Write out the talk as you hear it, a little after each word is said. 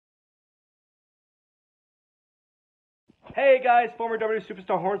Hey guys, former WWE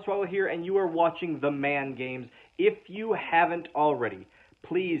Superstar Hornswoggle here, and you are watching TheMan Games. If you haven't already,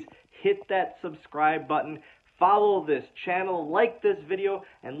 please hit that subscribe button, follow this channel, like this video,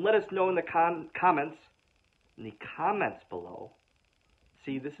 and let us know in the comments below.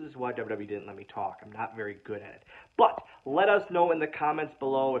 See, this is why WWE didn't let me talk. I'm not very good at it. But let us know in the comments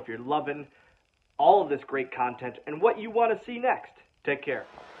below if you're loving all of this great content and what you want to see next. Take care.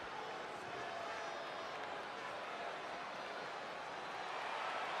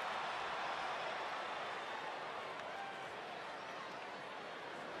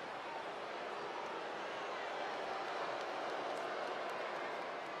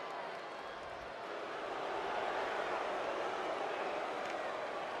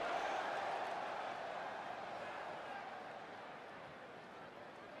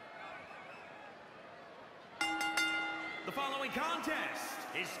 The following contest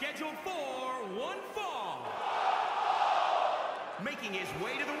is scheduled for one fall. Making his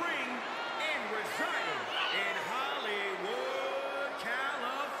way to the ring and residing in Hollywood,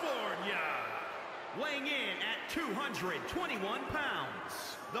 California. Weighing in at 221 pounds,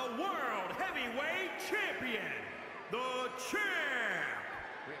 the World Heavyweight Champion, the Champ.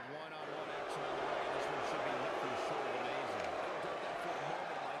 We have one-on-one action on the way. This one should be nothing short of amazing. I don't doubt that for a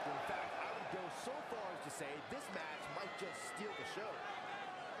moment, Michael. In fact, I would go so far as to say this match might just steal the show.